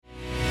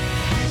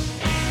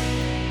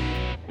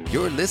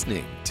You're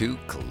listening to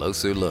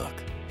Closer Look.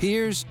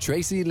 Here's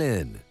Tracy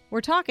Lynn. We're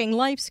talking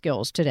life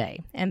skills today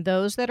and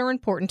those that are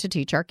important to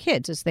teach our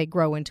kids as they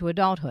grow into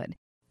adulthood.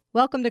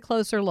 Welcome to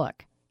Closer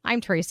Look.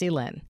 I'm Tracy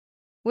Lynn.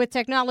 With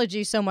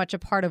technology so much a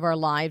part of our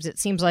lives, it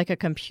seems like a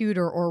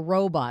computer or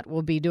robot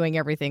will be doing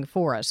everything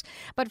for us.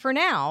 But for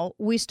now,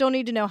 we still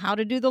need to know how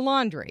to do the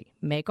laundry,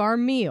 make our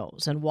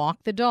meals, and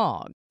walk the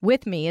dog.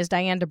 With me is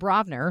Diane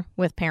Dubrovner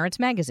with Parents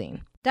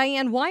Magazine.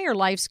 Diane, why are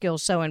life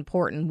skills so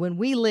important when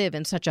we live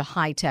in such a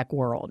high-tech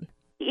world?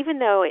 Even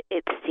though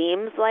it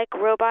seems like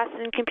robots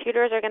and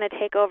computers are going to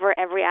take over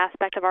every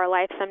aspect of our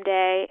life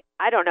someday,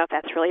 I don't know if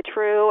that's really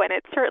true, and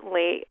it's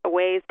certainly a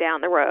ways down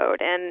the road.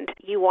 And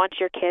you want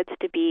your kids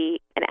to be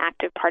an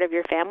active part of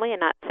your family and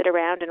not sit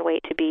around and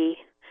wait to be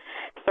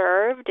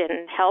served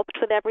and helped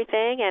with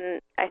everything. And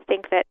I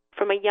think that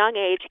from a young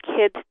age,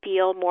 kids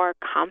feel more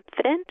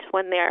confident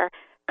when they're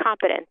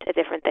competent at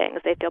different things.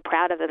 They feel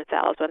proud of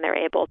themselves when they're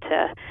able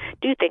to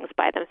do things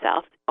by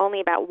themselves. Only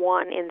about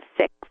 1 in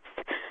 6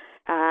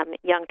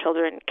 young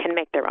children can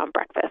make their own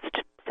breakfast.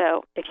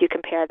 So if you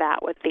compare that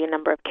with the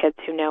number of kids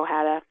who know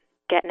how to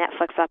get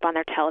Netflix up on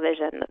their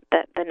television,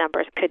 the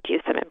numbers could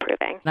use some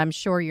improving. I'm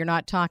sure you're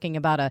not talking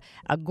about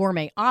a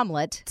gourmet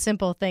omelet,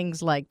 simple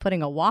things like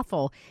putting a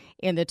waffle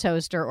in the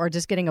toaster or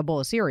just getting a bowl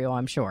of cereal,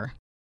 I'm sure.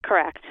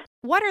 Correct.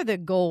 What are the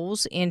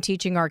goals in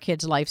teaching our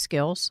kids life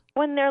skills?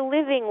 When they're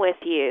living with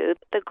you,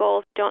 the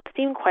goals don't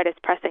seem quite as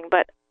pressing,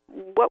 but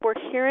what we're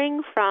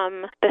hearing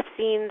from the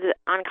scenes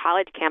on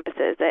college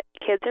campuses, that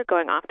kids are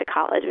going off to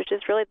college, which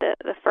is really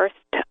the first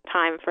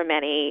time for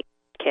many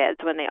kids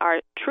when they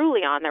are truly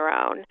on their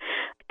own.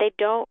 They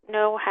don't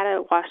know how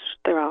to wash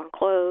their own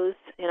clothes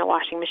in a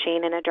washing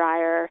machine and a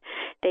dryer.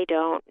 They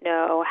don't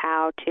know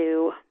how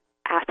to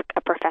ask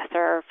a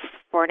professor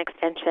for an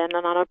extension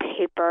on a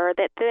paper.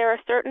 That there are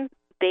certain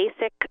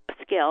basic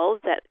skills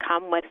that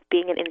come with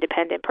being an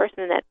independent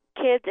person that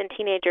kids and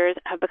teenagers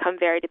have become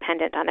very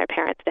dependent on their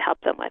parents to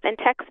help them with. And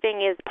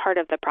texting is part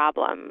of the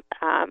problem.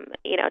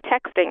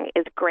 Texting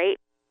is great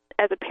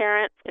as a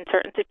parent in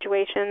certain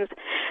situations,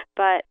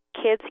 but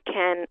kids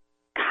can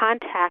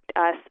contact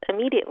us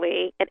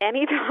immediately at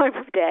any time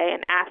of day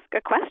and ask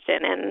a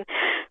question, and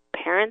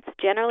parents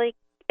generally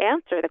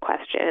answer the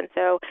question.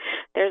 So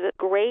there's a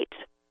great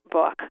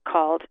book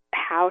called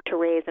How to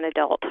Raise an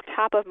Adult,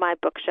 top of my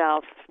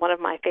bookshelf, one of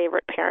my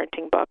favorite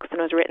parenting books, and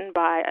it was written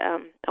by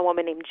a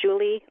woman named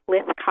Julie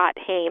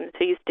Lythcott-Haims,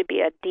 who used to be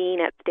a dean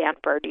at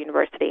Stanford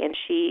University, and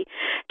she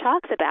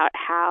talks about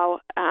how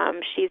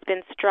she's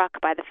been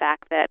struck by the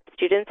fact that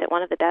students at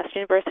one of the best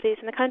universities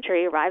in the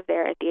country arrive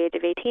there at the age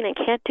of 18 and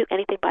can't do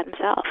anything by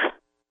themselves.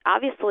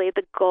 Obviously,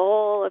 the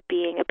goal of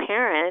being a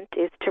parent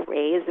is to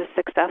raise a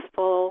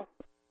successful,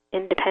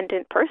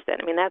 independent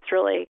person. I mean, that's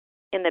really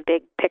in the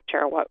big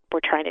picture what we're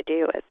trying to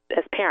do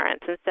as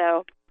parents. And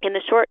so in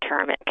the short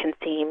term, it can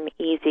seem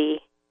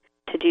easy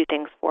to do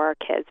things for our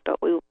kids,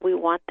 but we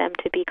want them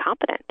to be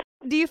competent.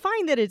 Do you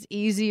find that it's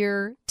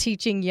easier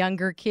teaching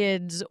younger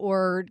kids,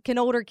 or can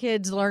older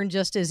kids learn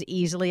just as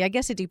easily? I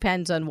guess it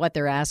depends on what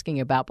they're asking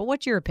about, but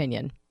what's your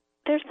opinion?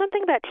 There's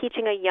something about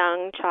teaching a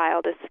young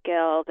child a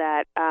skill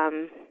that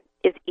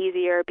is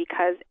easier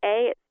because,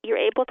 A, you're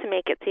able to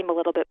make it seem a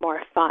little bit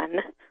more fun.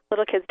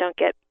 Little kids don't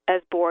get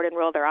as bored and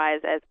roll their eyes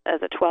as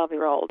a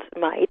 12-year-old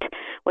might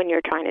when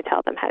you're trying to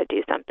tell them how to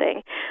do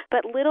something.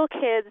 But little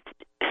kids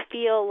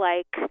feel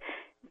like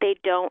they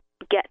don't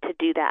get to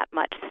do that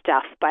much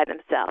stuff by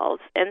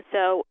themselves. And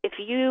so if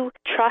you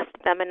trust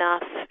them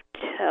enough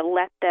to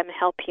let them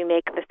help you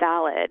make the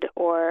salad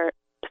or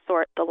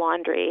sort the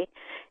laundry,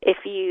 if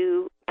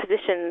you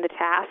position the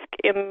task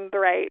in the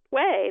right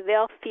way,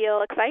 they'll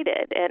feel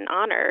excited and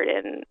honored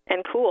and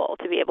cool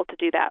to be able to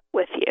do that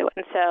with you.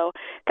 And so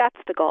that's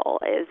the goal,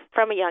 is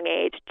from a young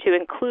age to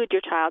include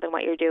your child in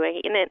what you're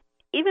doing. And then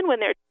even when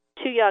they're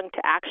too young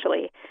to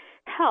actually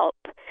help,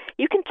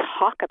 you can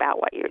talk about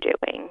what you're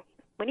doing.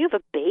 When you have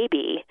a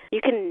baby,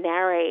 you can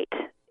narrate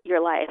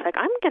your life. Like,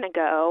 I'm going to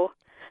go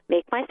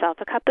make myself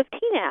a cup of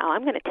tea now.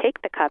 I'm going to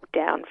take the cup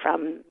down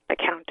from the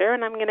counter,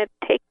 and I'm going to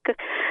take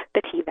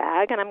the tea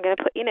bag, and I'm going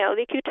to put, you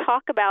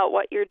talk about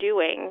what you're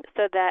doing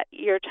so that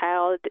your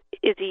child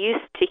is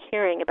used to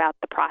hearing about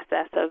the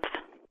process of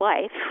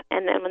life.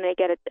 And then when they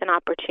get an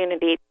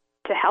opportunity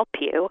to help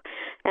you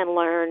and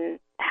learn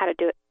how to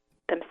do it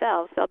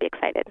themselves, they'll be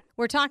excited.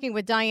 We're talking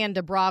with Diane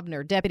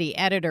Dubrovner, deputy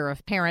editor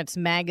of Parents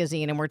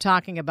Magazine, and we're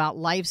talking about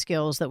life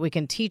skills that we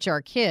can teach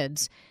our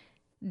kids.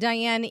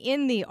 Diane,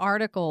 in the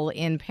article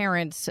in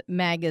Parents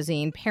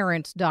Magazine,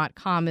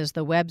 parents.com is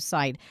the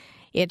website.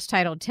 It's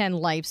titled 10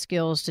 Life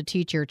Skills to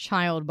Teach Your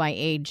Child by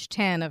Age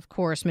 10. Of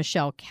course,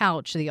 Michelle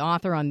Couch, the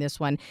author on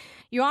this one.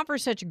 You offer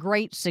such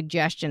great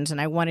suggestions,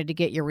 and I wanted to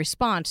get your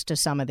response to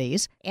some of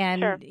these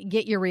and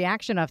get your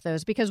reaction of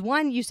those. Because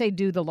one, you say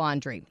do the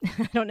laundry.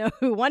 I don't know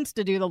who wants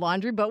to do the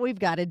laundry, but we've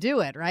got to do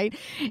it, right?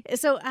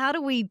 So how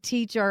do we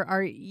teach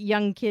our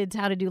young kids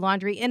how to do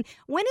laundry? And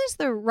when is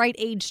the right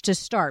age to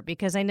start?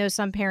 Because I know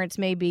some parents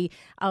may be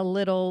a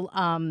little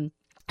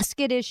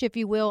skittish, if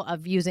you will,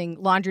 of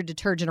using laundry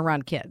detergent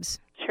around kids.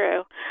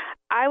 True.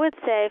 I would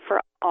say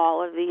for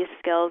all of these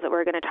skills that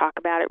we're going to talk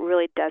about, it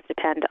really does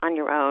depend on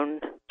your own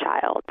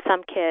child.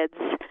 Some kids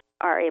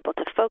are able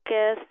to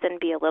focus and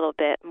be a little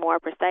bit more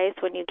precise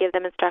when you give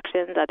them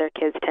instructions. Other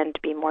kids tend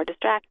to be more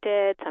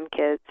distracted. Some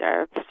kids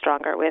are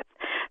stronger with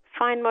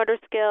fine motor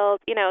skills.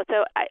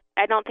 So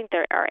I don't think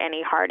there are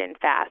any hard and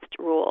fast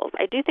rules.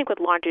 I do think with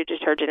laundry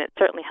detergent, it's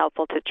certainly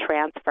helpful to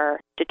transfer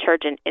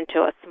detergent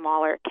into a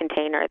smaller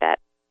container that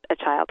a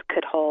child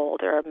could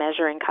hold, or a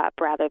measuring cup,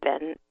 rather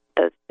than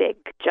those big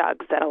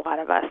jugs that a lot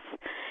of us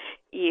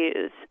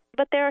use.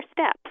 But there are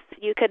steps.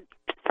 You could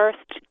first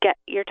get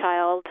your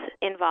child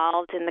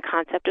involved in the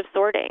concept of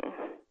sorting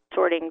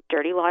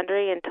dirty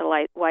laundry into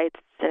light whites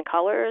and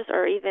colors,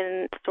 or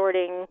even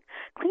sorting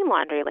clean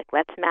laundry, like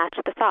let's match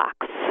the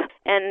socks.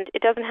 And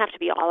it doesn't have to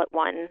be all at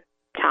one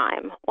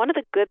time. One of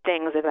the good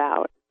things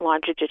about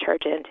laundry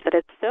detergent is that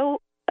it's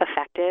so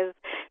effective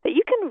that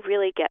you can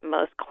really get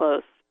most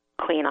clothes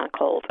clean on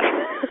cold.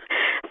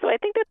 So I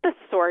think that the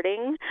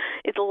sorting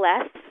is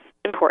less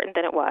important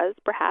than it was,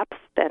 perhaps,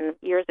 than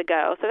years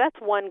ago. So that's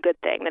one good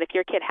thing, that if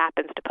your kid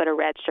happens to put a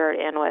red shirt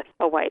in with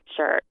a white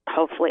shirt,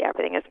 hopefully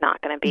everything is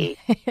not going to be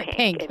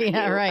pink.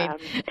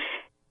 Right.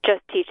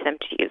 Just teach them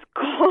to use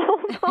gold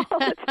all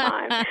the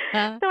time.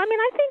 So,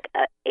 I think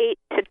an 8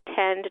 to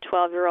 10 to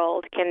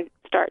 12-year-old can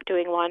start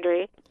doing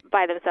laundry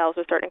by themselves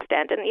to a certain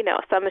extent. And,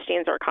 some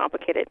machines are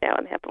complicated now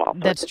and have all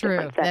sorts of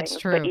different settings.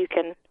 That's true. But you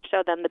can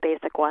show them the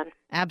basic one.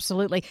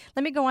 Absolutely.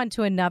 Let me go on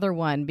to another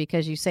one,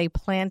 because you say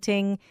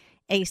planting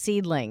a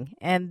seedling.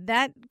 And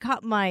that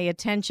caught my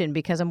attention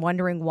because I'm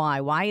wondering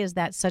why. Why is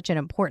that such an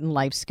important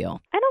life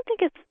skill? I don't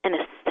think it's an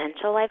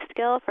essential life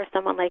skill for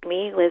someone like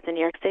me who lives in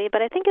New York City,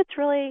 but I think it's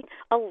really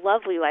a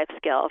lovely life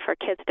skill for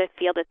kids to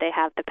feel that they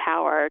have the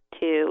power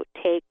to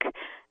take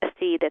a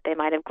seed that they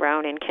might have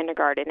grown in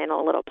kindergarten in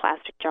a little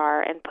plastic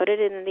jar and put it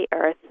in the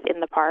earth in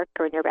the park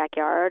or in your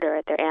backyard or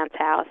at their aunt's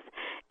house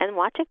and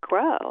watch it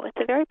grow.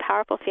 It's a very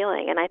powerful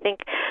feeling. And I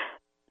think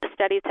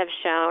studies have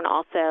shown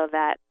also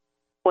that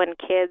when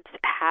kids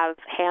have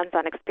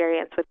hands-on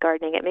experience with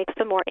gardening, it makes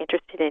them more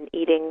interested in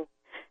eating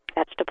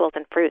vegetables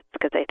and fruits,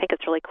 because I think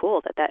it's really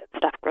cool that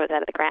stuff grows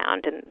out of the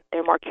ground and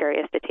they're more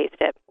curious to taste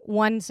it.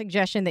 One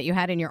suggestion that you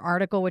had in your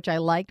article, which I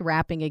liked,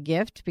 wrapping a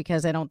gift,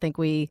 because I don't think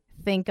we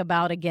think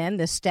about, again,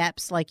 the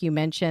steps like you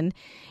mentioned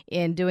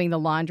in doing the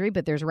laundry,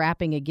 but there's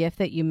wrapping a gift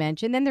that you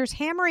mentioned. Then there's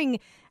hammering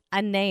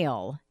a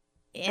nail.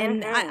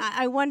 And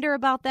I wonder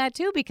about that,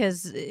 too,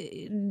 because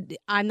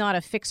I'm not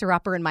a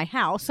fixer-upper in my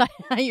house.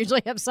 I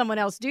usually have someone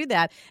else do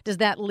that. Does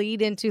that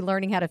lead into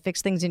learning how to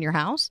fix things in your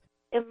house?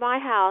 In my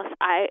house,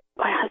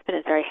 my husband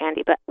is very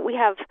handy, but we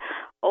have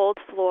old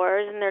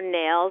floors and there are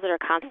nails that are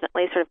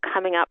constantly sort of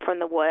coming up from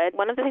the wood.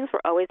 One of the things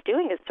we're always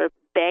doing is sort of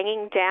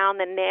banging down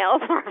the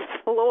nails on our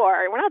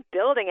floor. We're not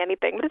building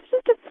anything, but it's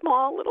just a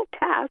small little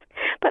task.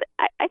 But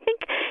I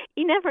think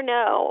you never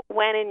know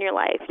when in your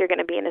life you're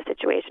going to be in a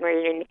situation where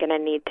you're going to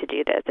need to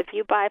do this. If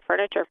you buy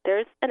furniture,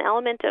 there's an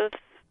element of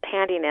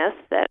handiness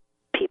that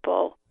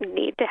people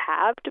need to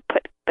have to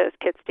put those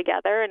kits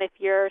together. And if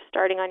you're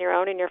starting on your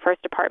own in your first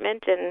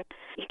apartment and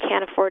you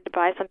can't afford to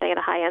buy something at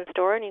a high-end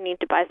store and you need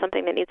to buy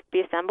something that needs to be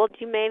assembled,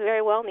 you may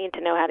very well need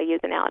to know how to use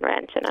an Allen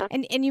wrench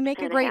and you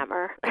make a great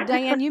hammer.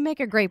 Diane, you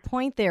make a great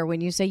point there when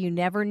you say you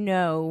never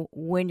know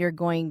when you're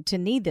going to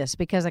need this,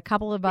 because a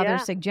couple of other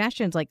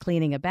suggestions like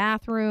cleaning a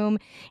bathroom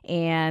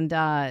and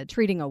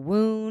treating a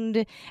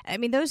wound,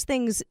 those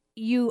things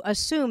you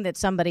assume that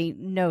somebody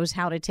knows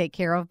how to take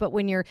care of, but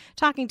when you're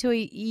talking to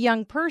a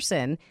young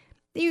person,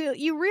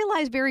 you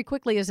realize very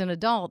quickly as an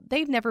adult,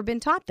 they've never been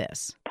taught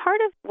this.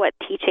 Part of what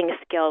teaching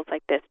skills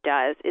like this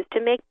does is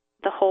to make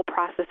the whole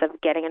process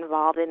of getting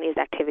involved in these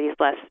activities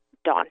less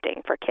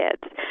daunting for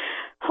kids.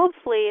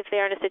 Hopefully, if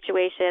they're in a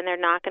situation, they're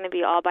not going to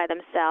be all by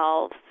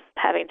themselves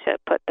having to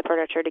put the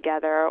furniture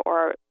together,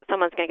 or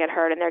someone's going to get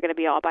hurt and they're going to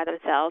be all by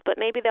themselves, but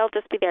maybe they'll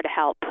just be there to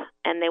help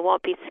and they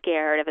won't be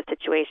scared of a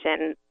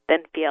situation, then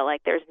feel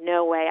like there's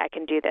no way I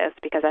can do this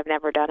because I've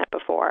never done it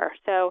before.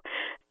 So,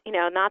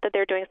 not that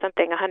they're doing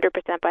something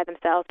 100% by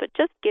themselves, but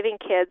just giving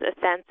kids a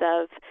sense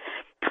of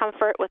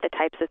comfort with the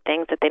types of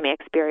things that they may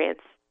experience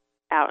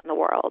out in the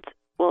world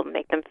will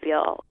make them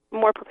feel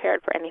more prepared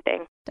for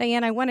anything.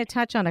 Diane, I want to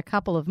touch on a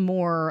couple of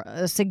more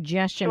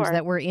suggestions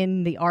that were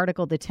in the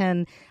article, the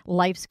 10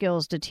 life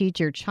skills to teach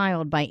your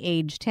child by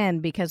age 10,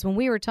 because when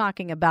we were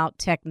talking about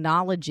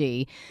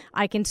technology,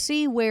 I can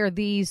see where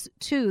these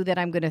two that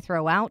I'm going to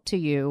throw out to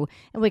you,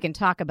 and we can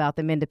talk about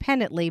them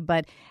independently,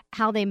 but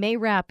how they may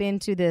wrap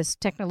into this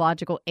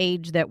technological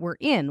age that we're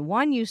in.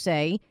 One, you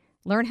say,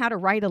 learn how to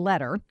write a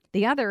letter.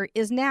 The other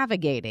is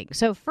navigating.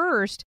 So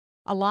first,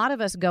 a lot of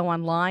us go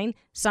online,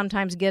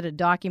 sometimes get a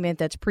document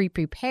that's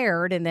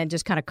pre-prepared and then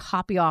just kind of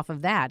copy off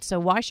of that. So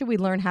why should we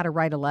learn how to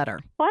write a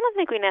letter? Well, I don't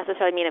think we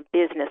necessarily mean a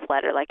business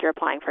letter like you're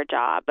applying for a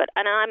job, but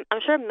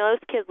I'm sure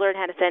most kids learn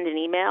how to send an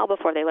email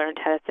before they learn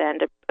how to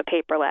send a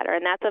paper letter,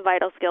 and that's a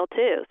vital skill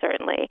too,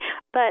 certainly.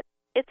 But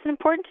it's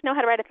important to know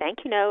how to write a thank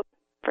you note,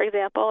 for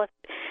example.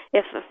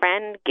 If a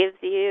friend gives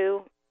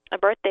you a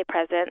birthday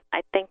present, I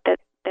think that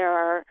there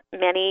are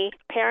many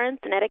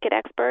parents and etiquette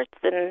experts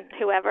and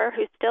whoever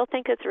who still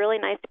think it's really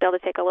nice to be able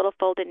to take a little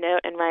folded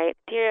note and write,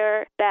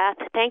 "Dear Beth,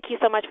 thank you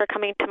so much for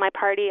coming to my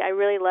party. I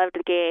really loved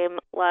the game.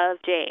 Love,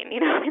 Jane."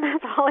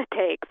 That's all it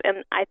takes.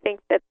 And I think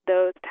that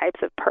those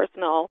types of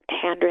personal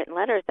handwritten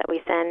letters that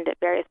we send at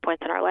various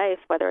points in our life,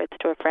 whether it's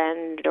to a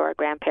friend or a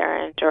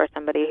grandparent or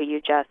somebody who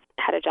you just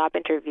had a job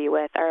interview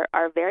with,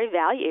 are very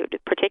valued,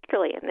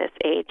 particularly in this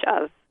age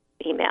of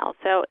email.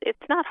 So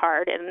it's not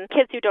hard, and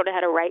kids who don't know how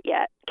to write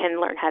yet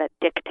can learn how to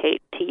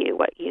dictate to you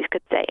what you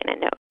could say in a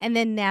note. And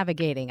then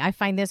navigating. I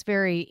find this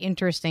very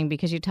interesting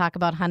because you talk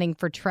about hunting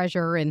for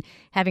treasure and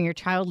having your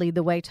child lead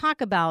the way. Talk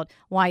about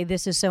why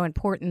this is so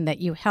important that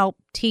you help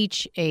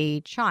teach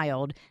a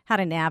child how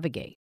to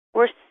navigate.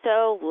 We're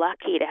so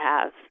lucky to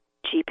have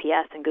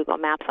GPS and Google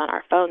Maps on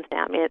our phones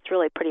now. I mean, it's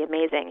really pretty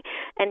amazing.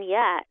 And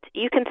yet,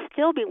 you can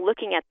still be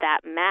looking at that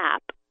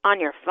map on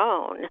your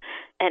phone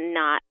and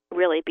not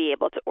really be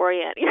able to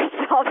orient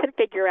yourself and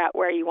figure out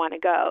where you want to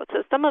go.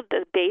 So some of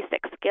the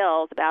basic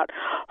skills about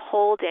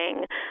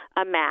holding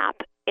a map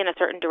in a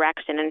certain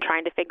direction and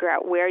trying to figure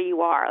out where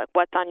you are, like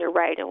what's on your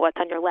right and what's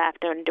on your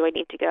left, and do I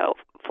need to go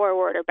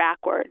forward or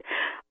backward,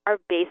 are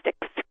basic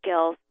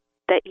skills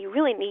that you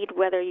really need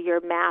whether your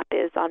map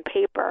is on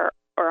paper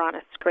or on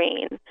a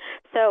screen.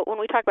 So when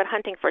we talk about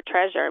hunting for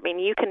treasure, I mean,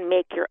 you can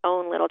make your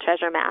own little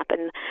treasure map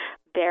and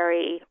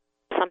bury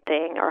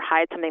something or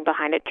hide something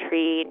behind a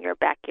tree in your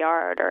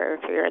backyard, or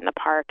if you're in the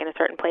park in a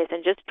certain place,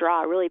 and just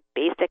draw a really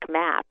basic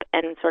map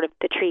and sort of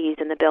the trees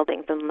and the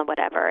buildings and the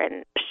whatever,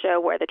 and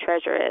show where the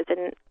treasure is,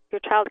 and your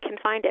child can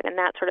find it in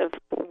that sort of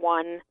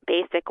one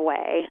basic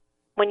way.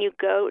 When you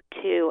go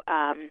to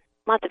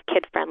lots of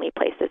kid-friendly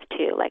places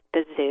too, like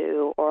the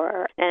zoo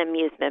or an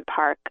amusement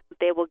park,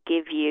 they will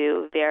give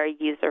you very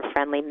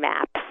user-friendly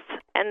maps.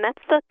 And that's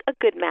a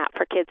good map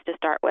for kids to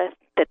start with,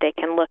 that they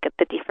can look at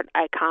the different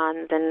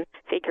icons and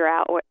figure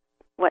out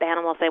what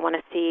animals they want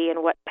to see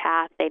and what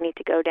path they need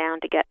to go down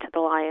to get to the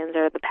lions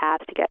or the path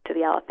to get to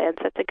the elephants.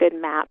 That's a good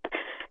map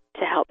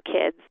to help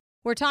kids.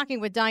 We're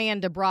talking with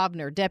Diane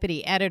Dubrowner,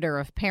 deputy editor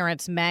of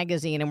Parents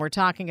Magazine, and we're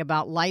talking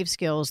about life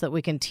skills that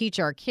we can teach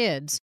our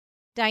kids.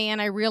 Diane,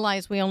 I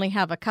realize we only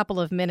have a couple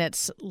of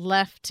minutes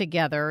left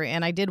together,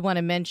 and I did want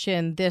to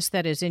mention this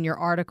that is in your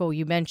article.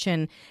 You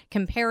mentioned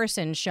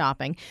comparison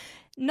shopping.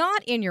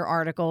 Not in your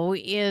article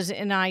is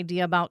an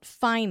idea about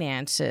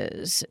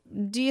finances.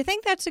 Do you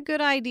think that's a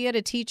good idea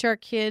to teach our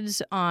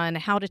kids on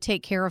how to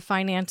take care of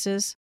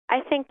finances?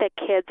 I think that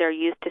kids are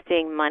used to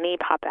seeing money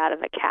pop out of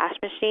a cash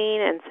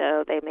machine, and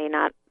so they may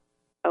not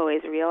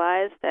always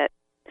realize that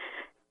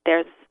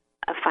there's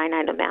a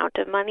finite amount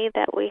of money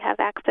that we have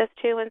access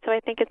to. And so I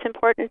think it's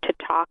important to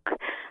talk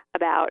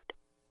about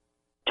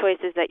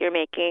choices that you're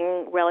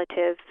making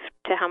relative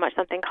to how much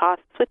something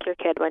costs with your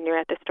kid. When you're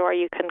at the store,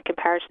 you can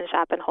comparison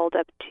shop and hold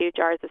up 2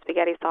 jars of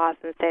spaghetti sauce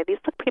and say, these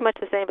look pretty much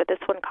the same, but this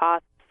one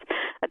costs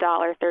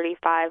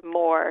 $1.35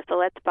 more, so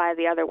let's buy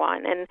the other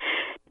one. And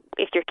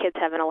if your kids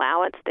have an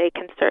allowance, they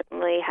can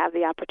certainly have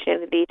the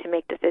opportunity to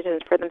make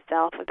decisions for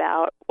themselves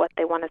about what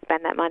they want to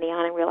spend that money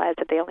on, and realize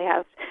that they only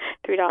have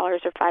 $3 or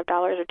 $5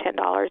 or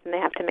 $10, and they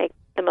have to make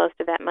the most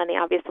of that money.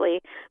 Obviously,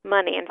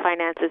 money and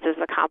finances is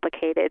a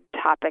complicated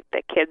topic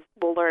that kids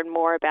will learn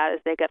more about as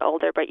they get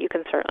older, but you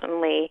can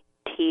certainly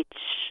teach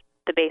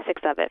the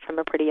basics of it from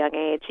a pretty young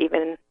age,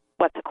 even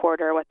what's a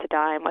quarter, what's a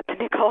dime, what's a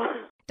nickel.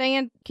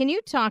 Diane, can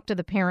you talk to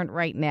the parent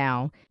right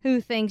now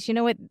who thinks, you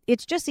know what,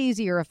 it's just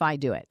easier if I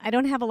do it. I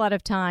don't have a lot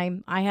of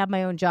time. I have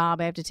my own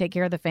job. I have to take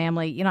care of the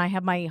family. I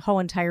have my whole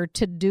entire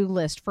to-do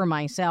list for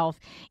myself.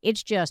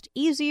 It's just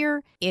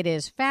easier. It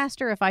is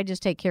faster if I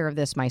just take care of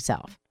this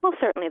myself. Well,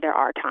 certainly there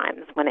are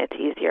times when it's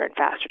easier and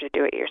faster to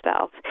do it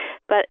yourself.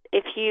 But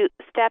if you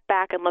step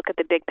back and look at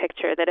the big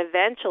picture, that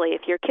eventually,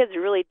 if your kids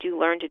really do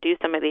learn to do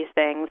some of these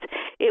things,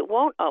 it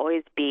won't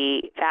always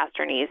be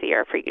faster and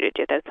easier for you to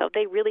do this. So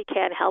they really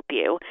can help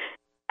you.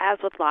 As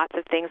with lots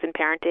of things in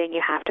parenting,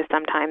 you have to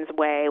sometimes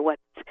weigh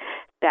what's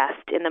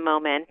best in the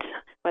moment,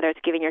 whether it's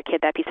giving your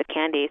kid that piece of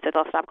candy so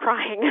they'll stop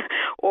crying,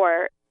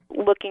 or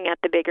looking at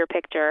the bigger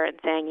picture and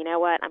saying, you know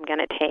what, I'm going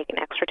to take an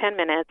extra 10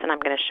 minutes and I'm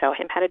going to show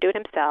him how to do it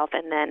himself,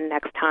 and then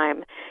next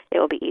time it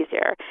will be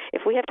easier.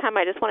 If we have time,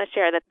 I just want to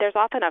share that there's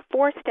often a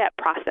 4-step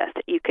process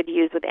that you could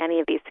use with any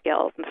of these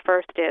skills. And the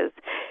first is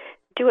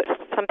do it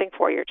something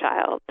for your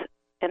child.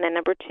 And then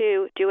number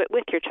 2, do it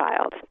with your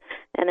child.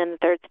 And then the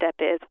third step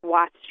is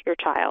watch your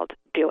child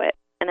do it.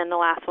 And then the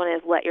last one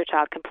is let your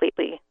child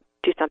completely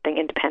do something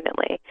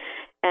independently.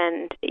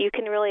 And you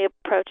can really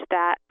approach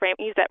that,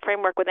 use that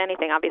framework with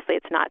anything. Obviously,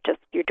 it's not just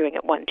you're doing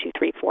it 1, 2,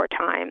 3, 4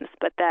 times,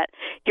 but that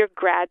you're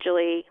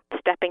gradually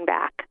stepping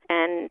back,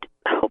 and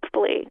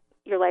hopefully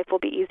your life will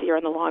be easier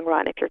in the long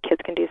run if your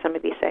kids can do some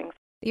of these things.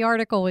 The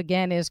article,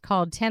 again, is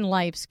called 10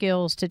 Life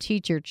Skills to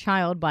Teach Your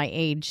Child by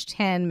Age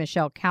 10.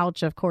 Michelle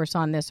Couch, of course,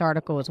 on this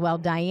article as well.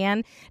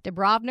 Diane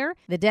Dubrowner,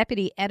 the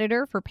deputy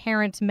editor for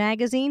Parents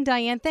Magazine.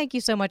 Diane, thank you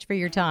so much for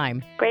your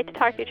time. Great to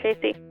talk to you,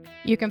 Tracy.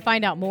 You can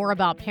find out more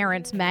about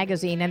Parents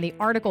Magazine and the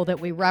article that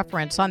we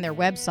reference on their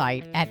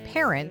website at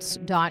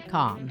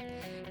parents.com.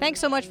 Thanks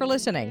so much for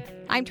listening.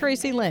 I'm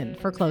Tracy Lynn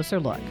for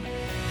Closer Look.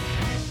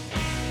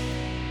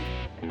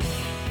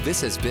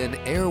 This has been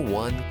Air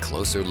One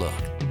Closer Look.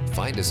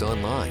 Find us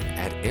online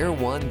at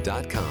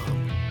airone.com.